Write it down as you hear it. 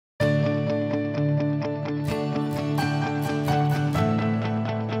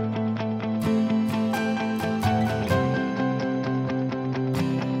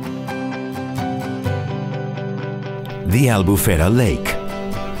the Albufera Lake.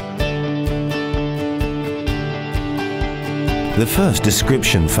 The first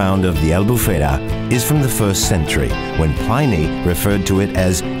description found of the Albufera is from the 1st century, when Pliny referred to it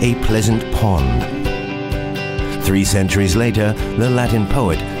as a pleasant pond. 3 centuries later, the Latin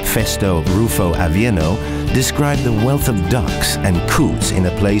poet Festo Rufo Avienno described the wealth of ducks and coots in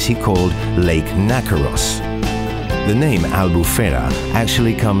a place he called Lake Nakaros. The name Albufera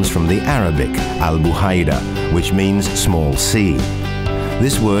actually comes from the Arabic Albuhaira, which means small sea.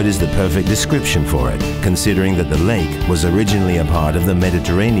 This word is the perfect description for it, considering that the lake was originally a part of the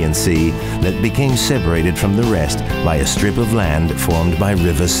Mediterranean Sea that became separated from the rest by a strip of land formed by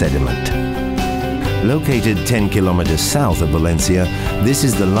river sediment. Located 10 kilometers south of Valencia, this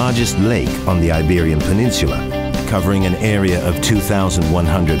is the largest lake on the Iberian Peninsula. Covering an area of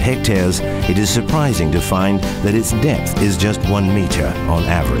 2,100 hectares, it is surprising to find that its depth is just 1 meter on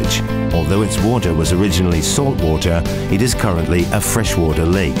average. Although its water was originally salt water, it is currently a freshwater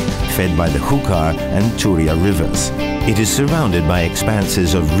lake, fed by the Júcar and Turia rivers. It is surrounded by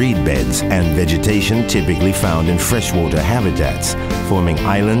expanses of reed beds and vegetation typically found in freshwater habitats, forming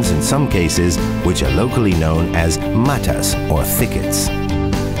islands in some cases, which are locally known as matas or thickets.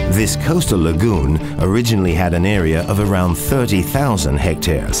 This coastal lagoon originally had an area of around 30,000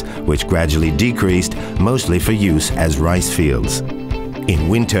 hectares, which gradually decreased, mostly for use as rice fields. In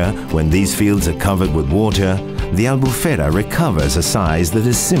winter, when these fields are covered with water, the Albufera recovers a size that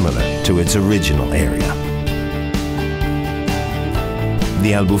is similar to its original area.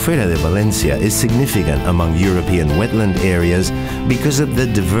 The Albufera de Valencia is significant among European wetland areas because of the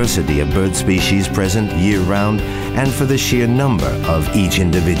diversity of bird species present year-round and for the sheer number of each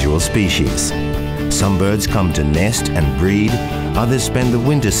individual species. Some birds come to nest and breed, others spend the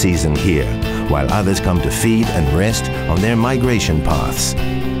winter season here, while others come to feed and rest on their migration paths.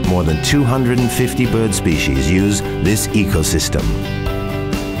 More than 250 bird species use this ecosystem.